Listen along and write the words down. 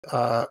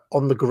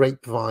on the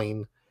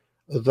grapevine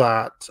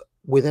that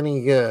within a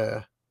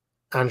year,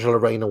 Angela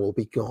Rayner will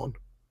be gone.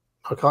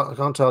 I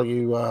can't tell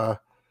you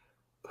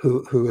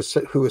who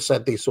has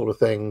said these sort of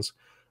things,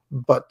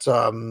 but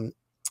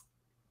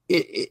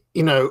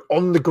you know,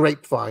 on the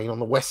grapevine, on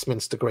the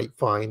Westminster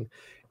grapevine,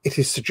 it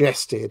is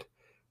suggested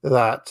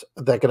that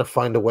they're going to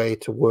find a way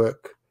to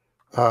work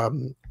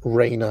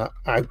Rayner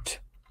out.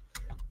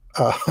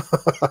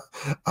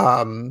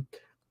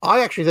 I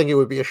actually think it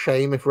would be a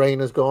shame if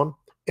Rayner's gone.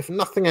 If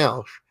nothing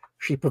else,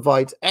 she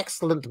provides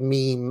excellent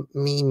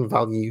meme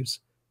value,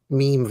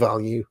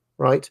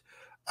 right?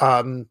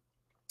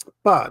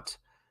 But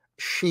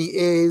she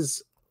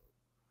is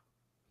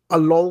a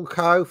lol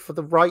cow for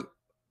the right,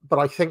 but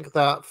I think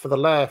that for the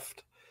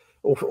left,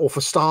 or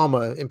for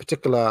Starmer in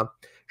particular,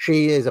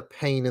 she is a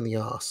pain in the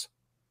ass,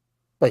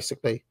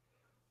 basically.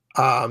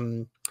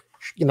 You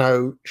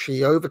know,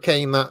 she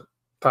overcame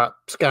that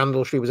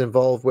scandal she was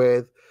involved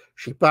with.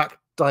 She backed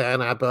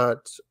Diane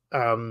Abbott,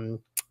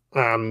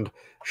 and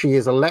she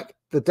is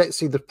elected.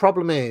 See, the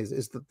problem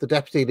is that the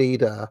deputy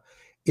leader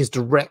is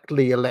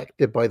directly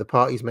elected by the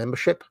party's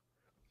membership,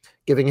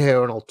 giving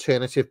her an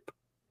alternative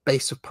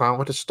base of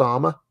power to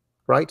Starmer,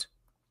 right?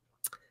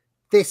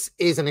 This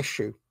is an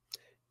issue.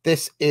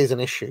 This is an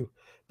issue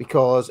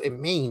because it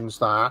means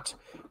that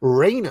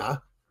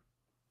Rayner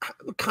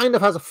kind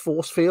of has a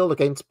force field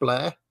against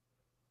Blair.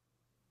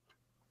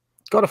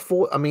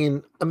 I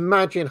mean,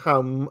 imagine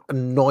how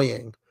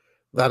annoying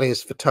that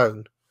is for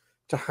Tone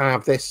to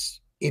have this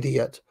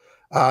idiot.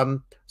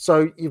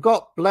 So you've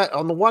got Blair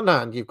on the one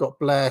hand, you've got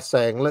Blair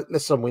saying,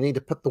 listen, we need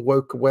to put the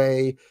woke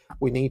away.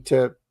 We need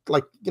to,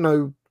 like, you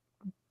know,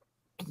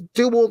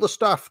 do all the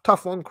stuff,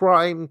 tough on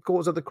crime,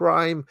 cause of the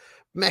crime,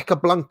 Mecca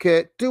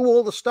blanket, do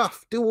all the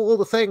stuff, do all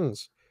the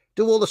things,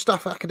 do all the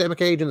stuff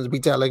academic agents have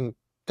been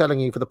telling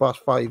you for the past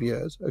 5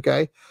 years,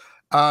 okay?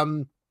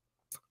 On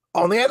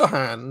the other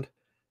hand,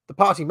 the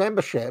party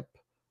membership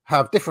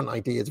have different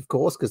ideas, of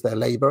course, because they're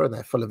Labour and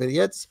they're full of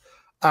idiots.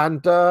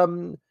 And,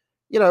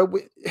 you know,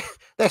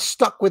 they're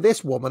stuck with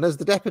this woman as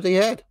the deputy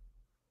head.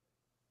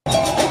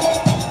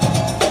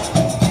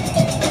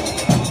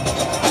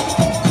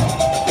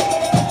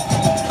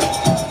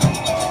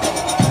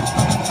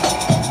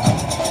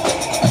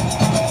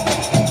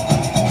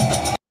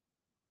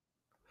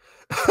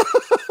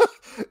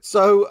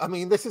 So, I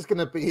mean, this is going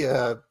to be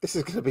a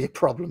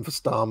problem for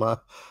Starmer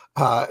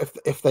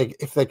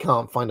if they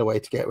can't find a way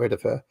to get rid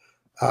of her.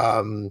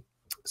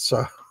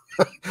 So,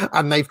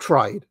 and they've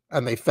tried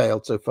and they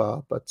failed so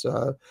far. But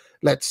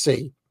let's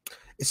see.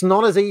 It's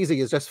not as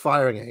easy as just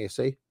firing her, you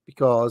see,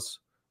 because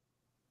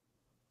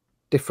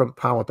different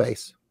power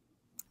base.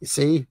 You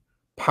see,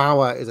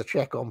 power is a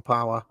check on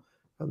power,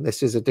 and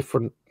this is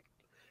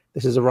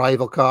a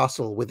rival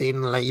castle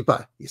within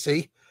Labour. You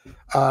see,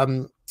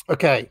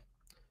 okay.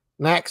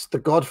 Next, the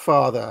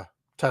Godfather,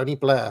 Tony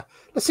Blair.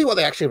 Let's see what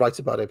they actually write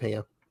about him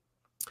here.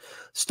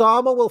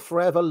 Starmer will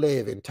forever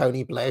live in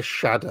Tony Blair's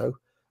shadow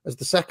as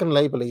the second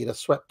Labour leader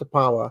swept to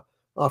power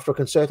after a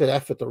concerted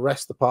effort to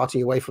wrest the party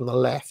away from the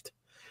left.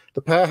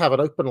 The pair have an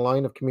open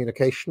line of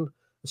communication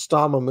as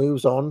Starmer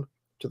moves on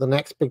to the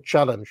next big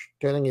challenge,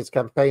 turning his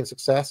campaign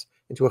success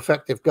into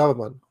effective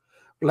government.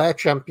 Blair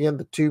championed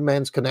the two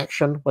men's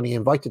connection when he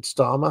invited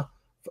Starmer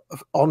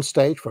on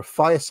stage for a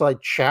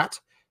fireside chat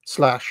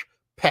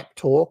 / pep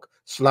talk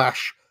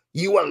 /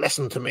 you will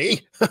listen to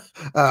me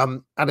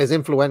at his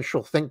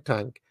influential think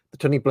tank, the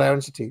Tony Blair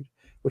Institute,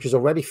 which is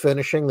already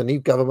furnishing the new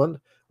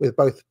government with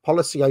both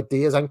policy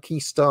ideas and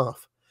key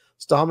staff.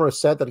 Starmer has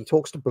said that he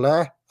talks to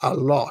Blair a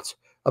lot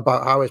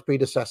about how his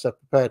predecessor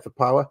prepared for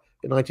power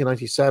in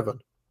 1997.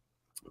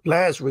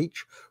 Blair's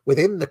reach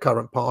within the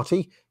current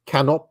party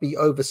cannot be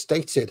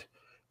overstated,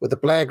 with the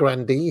Blair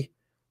grandee,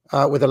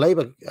 with a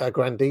Labour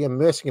grandee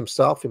immersing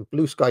himself in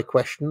blue sky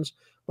questions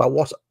about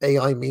what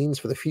AI means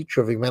for the future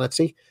of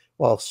humanity,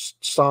 while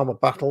Starmer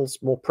battles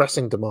more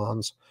pressing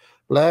demands.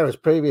 Blair has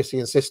previously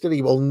insisted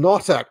he will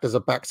not act as a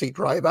backseat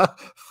driver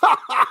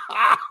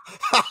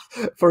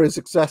for his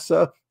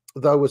successor,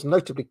 though was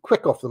notably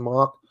quick off the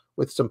mark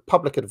with some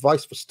public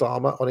advice for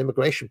Starmer on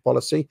immigration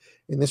policy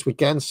in this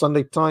weekend's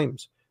Sunday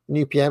Times. The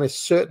new PM is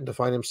certain to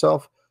find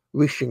himself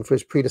reaching for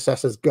his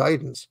predecessor's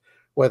guidance,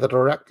 whether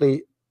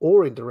directly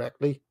or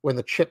indirectly, when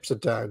the chips are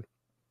down.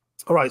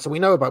 All right, so we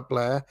know about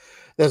Blair.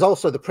 There's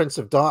also the Prince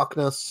of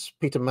Darkness,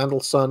 Peter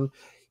Mandelson.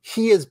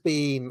 He has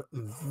been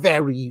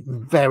very,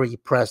 very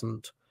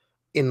present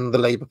in the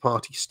Labour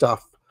Party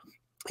stuff.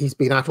 He's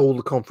been at all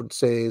the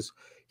conferences.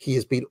 He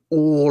has been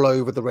all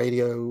over the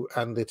radio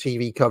and the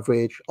TV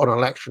coverage on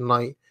election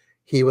night.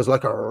 He was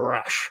like a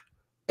rash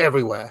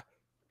everywhere.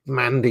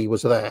 Mandy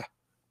was there.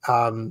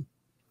 And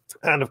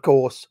of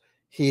course,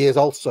 he is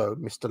also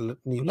Mr.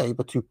 New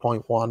Labour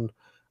 2.1.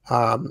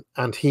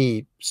 And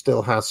he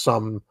still has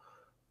some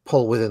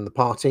pull within the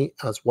party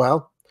as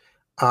well.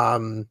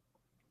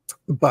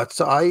 But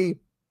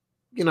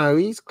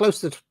he's close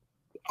to,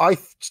 I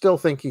still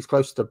think he's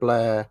closer to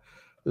Blair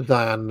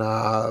than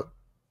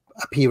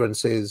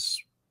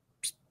appearances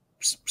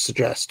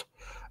suggest.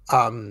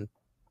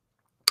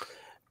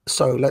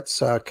 So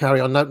let's carry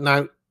on.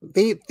 Now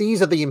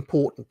these are the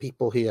important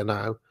people here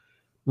now.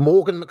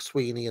 Morgan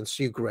McSweeney and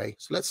Sue Gray.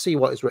 So let's see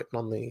what is written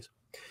on these.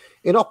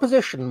 In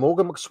opposition,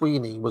 Morgan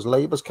McSweeney was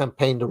Labour's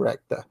campaign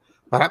director,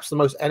 perhaps the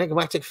most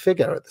enigmatic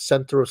figure at the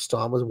centre of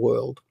Starmer's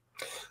world,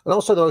 and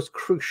also the most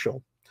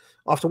crucial.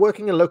 After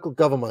working in local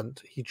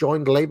government, he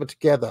joined Labour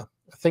Together,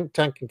 a think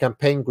tank and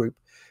campaign group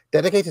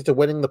dedicated to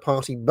winning the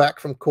party back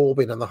from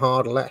Corbyn and the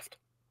hard left.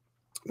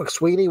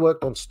 McSweeney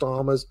worked on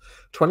Starmer's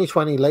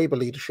 2020 Labour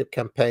leadership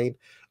campaign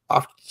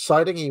after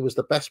deciding he was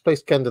the best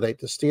placed candidate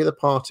to steer the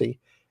party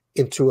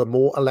into a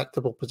more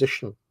electable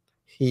position.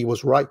 He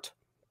was right.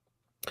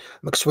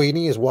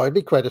 McSweeney is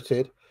widely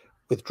credited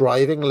with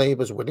driving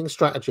Labour's winning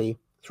strategy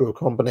through a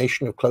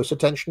combination of close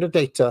attention to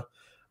data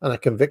and a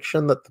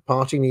conviction that the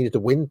party needed to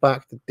win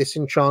back the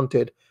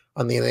disenchanted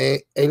and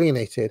the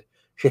alienated,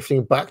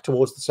 shifting back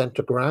towards the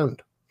centre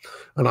ground.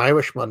 An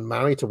Irishman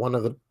married to one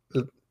of the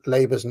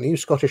Labour's new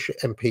Scottish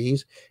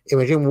MPs,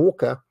 Imogen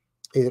Walker,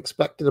 is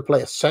expected to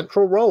play a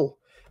central role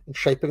in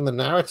shaping the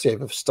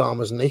narrative of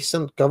Starmer's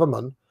nascent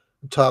government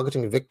and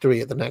targeting victory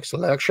at the next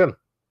election.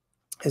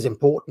 His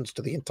importance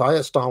to the entire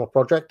Starmer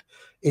project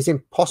is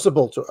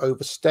impossible to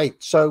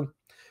overstate. So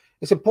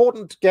it's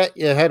important to get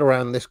your head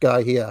around this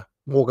guy here,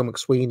 Morgan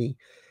McSweeney.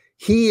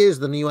 He is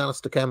the new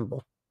Alistair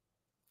Campbell,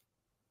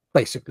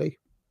 basically,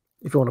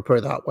 if you want to put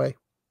it that way,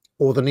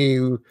 or the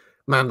new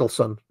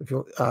Mandelson, if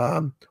you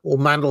or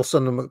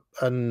Mandelson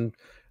and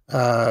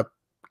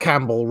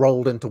Campbell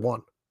rolled into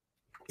one.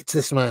 It's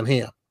this man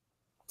here,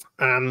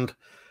 and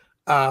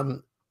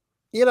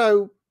you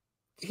know,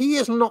 he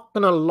is not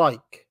going to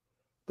like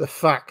the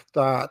fact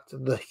that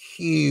the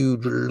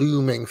huge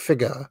looming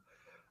figure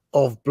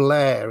of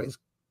Blair is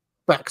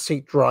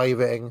backseat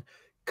driving,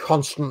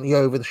 constantly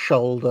over the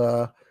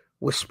shoulder,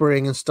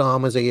 whispering in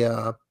Starmer's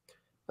ear.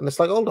 And it's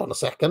like, hold on a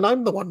second,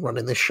 I'm the one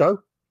running this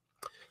show.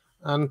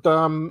 And,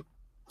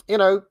 you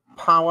know,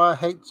 power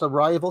hates a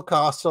rival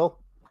castle.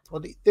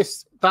 Well,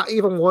 that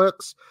even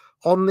works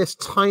on this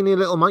tiny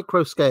little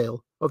micro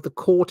scale of the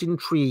court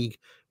intrigue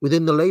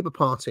within the Labour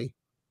Party.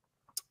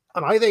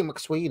 And I think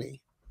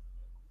McSweeney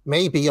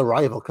may be a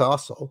rival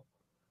castle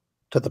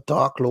to the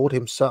Dark Lord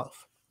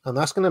himself. And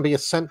that's going to be a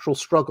central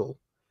struggle.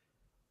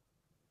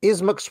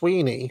 Is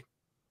McSweeney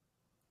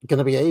going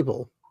to be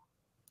able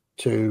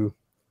to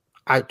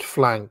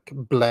outflank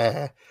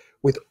Blair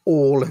with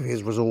all of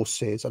his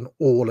resources and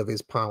all of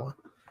his power?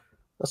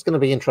 That's going to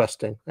be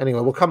interesting.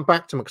 Anyway, we'll come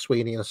back to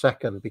McSweeney in a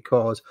second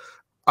because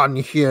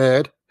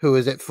Unheard, who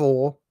is it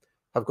for?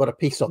 I've got a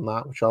piece on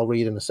that, which I'll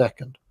read in a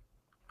second.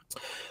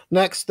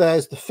 Next,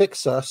 there's the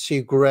fixer,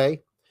 Sue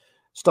Gray.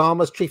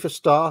 Starmer's chief of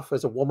staff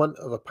is a woman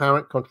of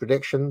apparent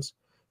contradictions.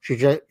 She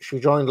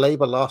joined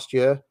Labour last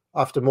year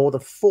after more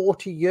than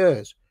 40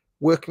 years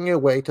working her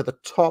way to the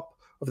top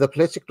of the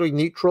politically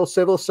neutral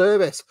civil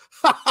service.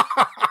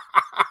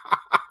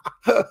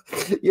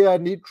 Yeah,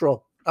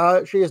 neutral.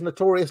 She is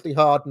notoriously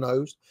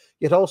hard-nosed,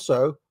 yet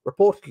also,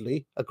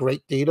 reportedly, a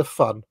great deal of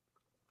fun.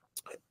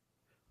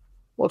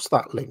 What's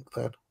that link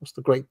then? What's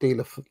the great deal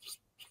of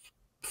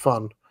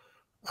fun?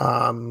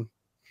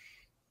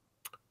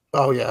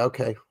 Oh, yeah,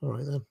 okay. All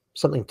right, then.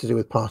 Something to do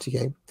with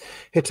Partygate.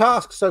 Her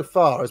task so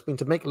far has been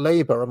to make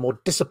Labour a more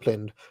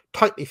disciplined,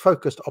 tightly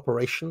focused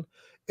operation,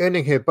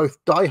 earning her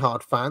both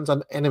diehard fans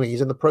and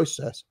enemies in the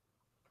process.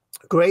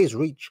 Gray's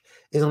reach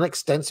is an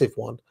extensive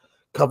one,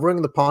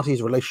 covering the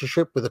party's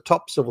relationship with the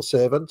top civil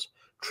servants,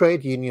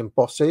 trade union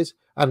bosses,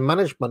 and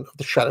management of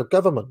the shadow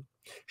government.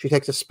 She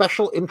takes a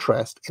special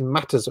interest in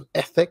matters of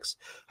ethics,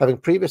 having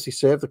previously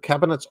served the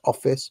Cabinet's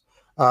office,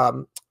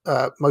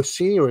 most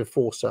senior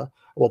enforcer,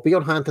 will be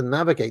on hand to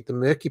navigate the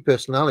murky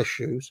personnel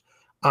issues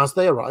as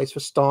they arise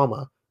for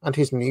Starmer and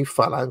his new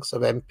phalanx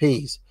of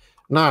MPs.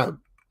 Now,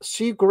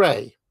 Sue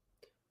Gray,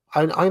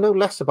 I know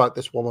less about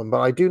this woman, but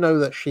I do know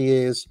that she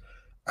is,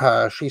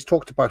 she's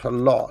talked about a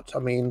lot. I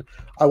mean,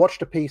 I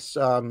watched a piece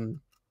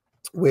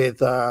with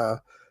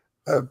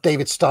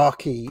David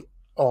Starkey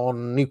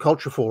on New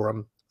Culture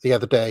Forum the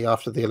other day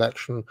after the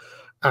election,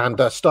 and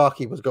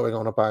Starkey was going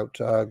on about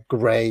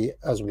Gray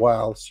as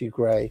well, Sue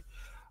Gray.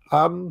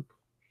 I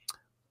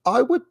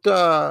would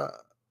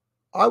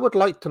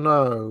like to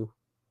know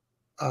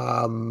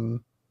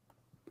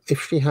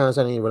if she has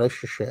any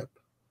relationship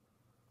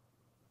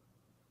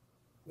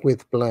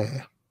with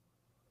Blair.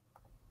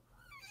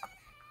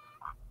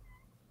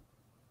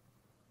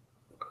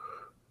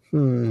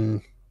 I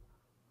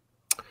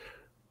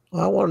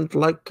would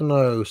like to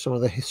know some of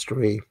the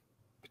history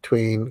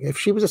between, if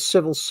she was a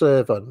civil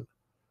servant,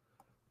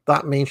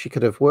 that means she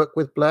could have worked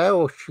with Blair,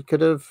 or she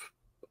could have,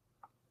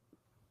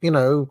 you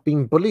know,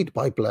 been bullied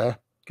by Blair.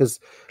 Because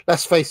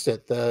let's face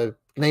it, the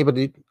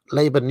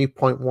Labour New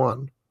Point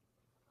One.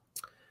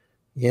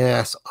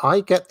 Yes,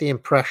 I get the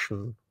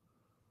impression,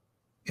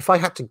 if I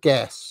had to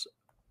guess,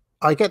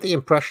 I get the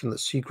impression that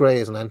Sue Gray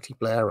is an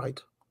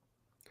anti-Blairite.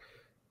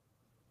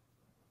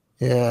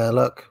 Yeah,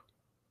 look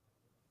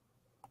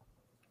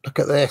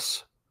at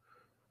this.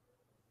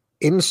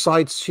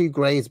 Inside Sue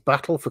Gray's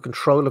battle for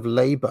control of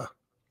Labour.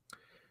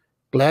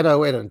 Glenn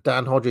Owen and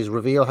Dan Hodges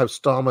reveal how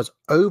Starmer's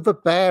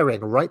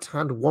overbearing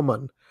right-hand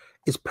woman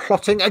is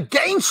plotting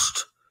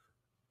against.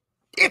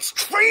 It's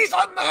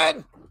treason,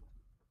 then!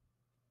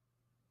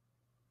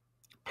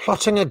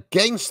 Plotting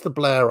against the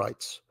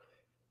Blairites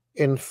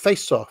in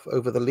face-off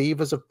over the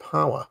levers of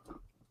power.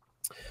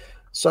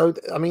 So,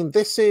 I mean,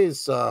 this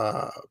is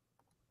a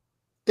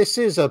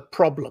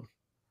problem.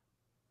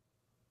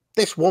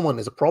 This woman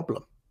is a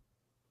problem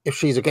if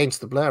she's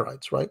against the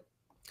Blairites, right?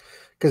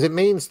 Because it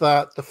means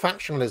that the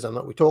factionalism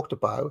that we talked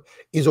about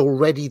is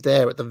already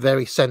there at the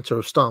very center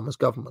of Starmer's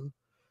government.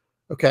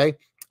 Okay?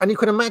 And you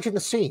can imagine the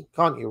scene,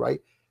 can't you,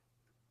 right?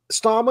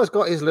 Starmer's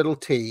got his little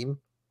team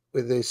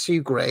with his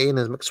Sue Gray and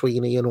his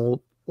McSweeney and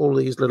all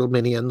these little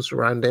minions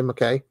around him,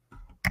 okay?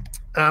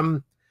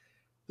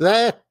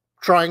 They're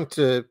trying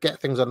to get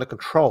things under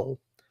control,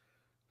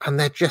 and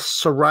they're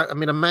just I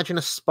mean, imagine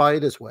a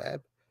spider's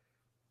web.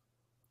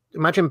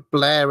 Imagine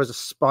Blair as a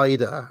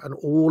spider and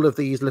all of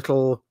these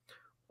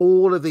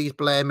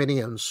Blair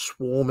minions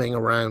swarming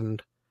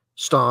around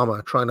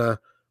Starmer, trying to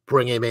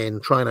bring him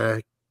in, trying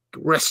to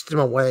wrest him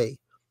away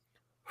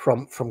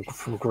from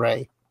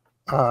Gray.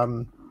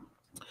 Yeah,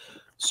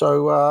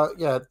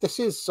 this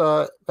is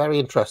very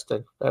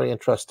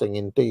interesting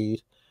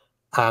indeed.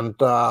 And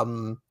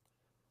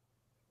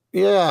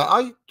yeah,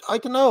 I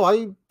don't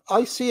know.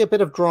 I see a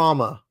bit of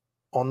drama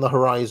on the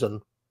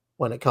horizon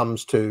when it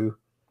comes to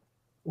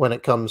New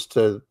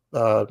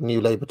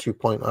Labour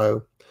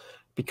 2.0,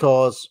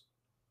 because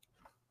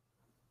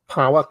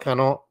power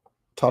cannot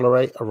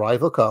tolerate a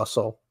rival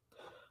castle,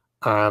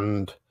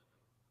 and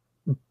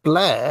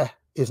Blair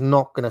is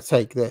not going to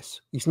take this.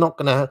 He's not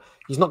going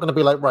to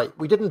be like, right,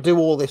 we didn't do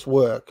all this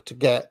work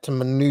to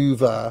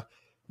maneuver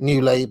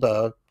New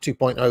Labour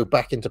 2.0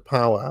 back into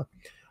power,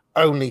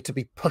 only to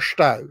be pushed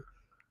out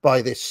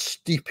by this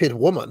stupid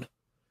woman.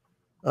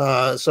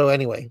 So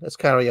anyway, let's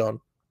carry on.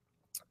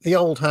 The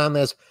old hand,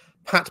 there's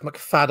Pat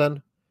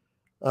McFadden.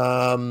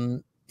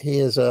 He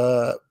is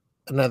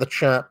another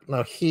chap.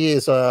 Now he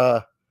is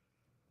a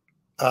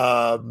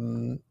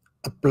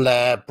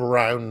Blair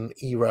Brown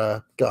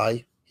era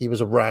guy. He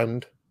was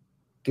around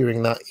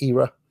during that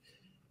era.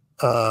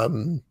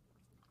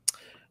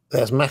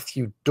 There's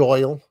Matthew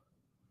Doyle,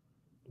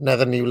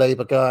 another New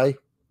Labour guy.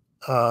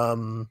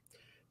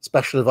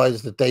 Special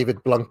advisor to David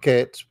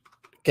Blunkett,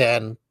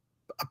 again,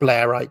 a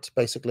Blairite,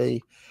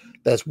 basically.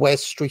 There's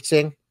Wes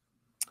Streeting,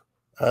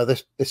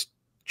 this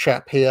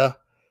chap here.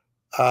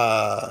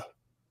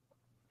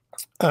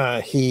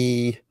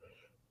 He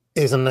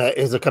is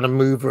a kind of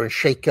mover and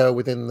shaker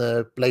within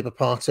the Labour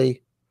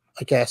Party,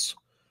 I guess.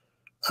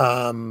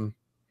 And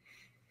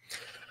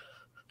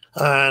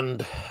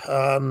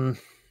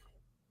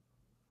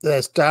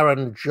there's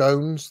Darren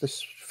Jones,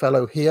 this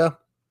fellow here.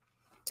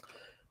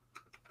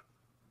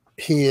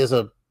 He is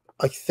I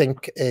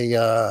think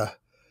a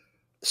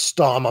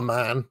Starmer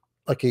man.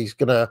 Like he's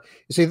gonna.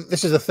 You see,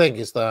 this is the thing: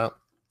 is that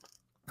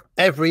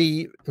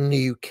every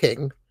new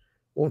king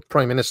or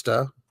prime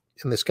minister,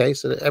 in this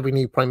case, every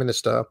new prime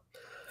minister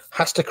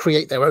has to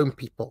create their own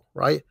people,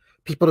 right?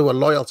 People who are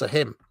loyal to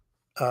him.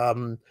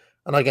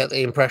 And I get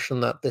the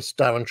impression that this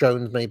Darren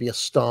Jones may be a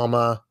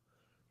Starmer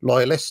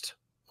loyalist,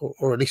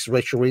 or at least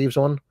Rachel Reeves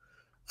one.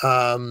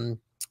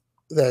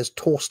 There's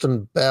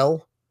Torsten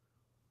Bell,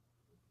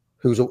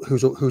 who's a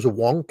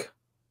wonk.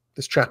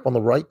 This chap on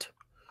the right,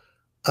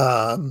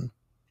 an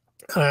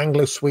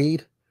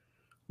Anglo-Swede,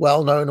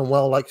 well-known and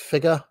well-liked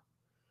figure,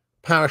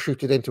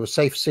 parachuted into a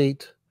safe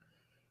seat.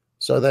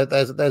 So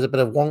there's a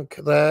bit of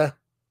wonk there.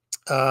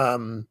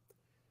 Now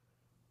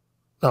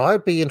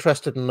I'd be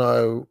interested to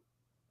know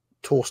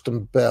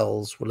Torsten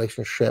Bell's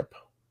relationship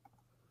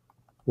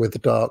with the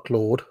Dark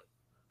Lord.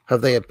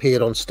 Have they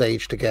appeared on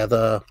stage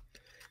together?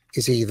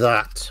 Is he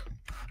that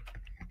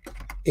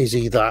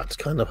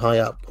kind of high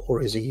up,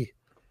 or is he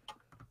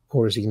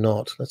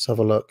not? Let's have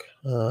a look.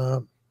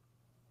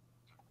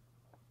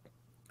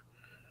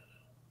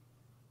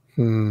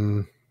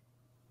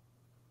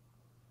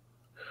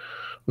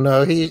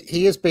 No,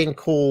 he is being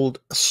called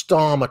a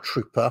Starmer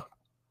trooper.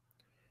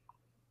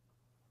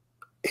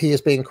 He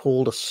is being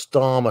called a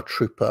Starmer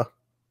trooper.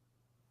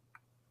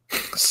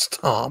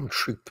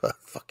 Stormtrooper,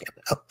 fucking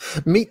hell.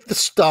 Meet the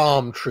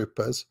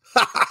Stormtroopers.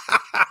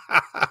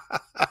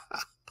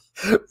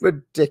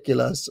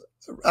 Ridiculous.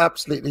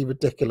 Absolutely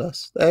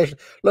ridiculous. There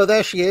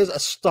she is, a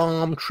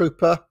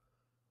Stormtrooper.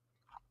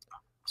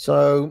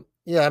 So,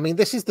 yeah, I mean,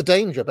 this is the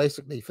danger,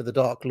 basically, for the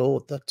Dark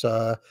Lord, that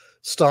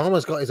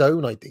Starmer's got his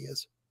own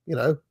ideas, you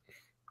know.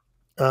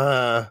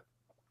 I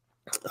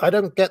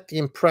don't get the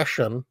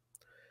impression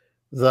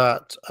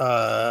that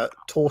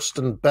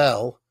Torsten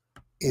Bell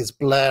is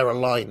Blair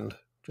aligned,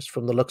 just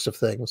from the looks of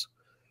things.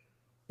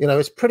 You know,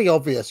 it's pretty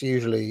obvious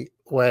usually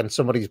when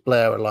somebody's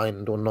Blair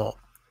aligned or not.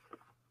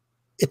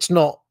 It's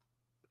not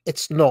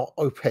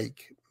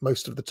opaque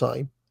most of the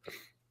time.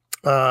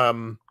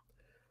 And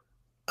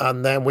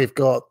then we've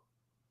got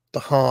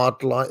the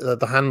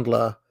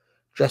handler,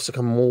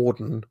 Jessica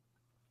Morden.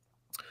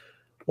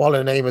 While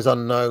her name is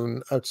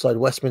unknown outside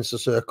Westminster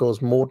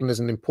circles, Morden is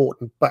an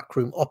important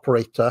backroom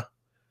operator.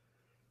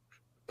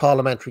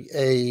 parliamentary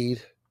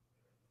aide.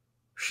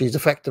 She's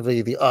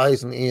effectively the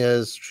eyes and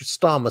ears. She's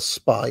Starmer's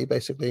spy,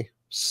 basically.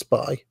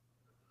 Spy.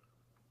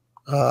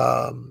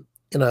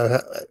 You know,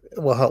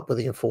 will help with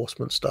the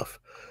enforcement stuff.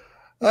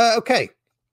 Okay.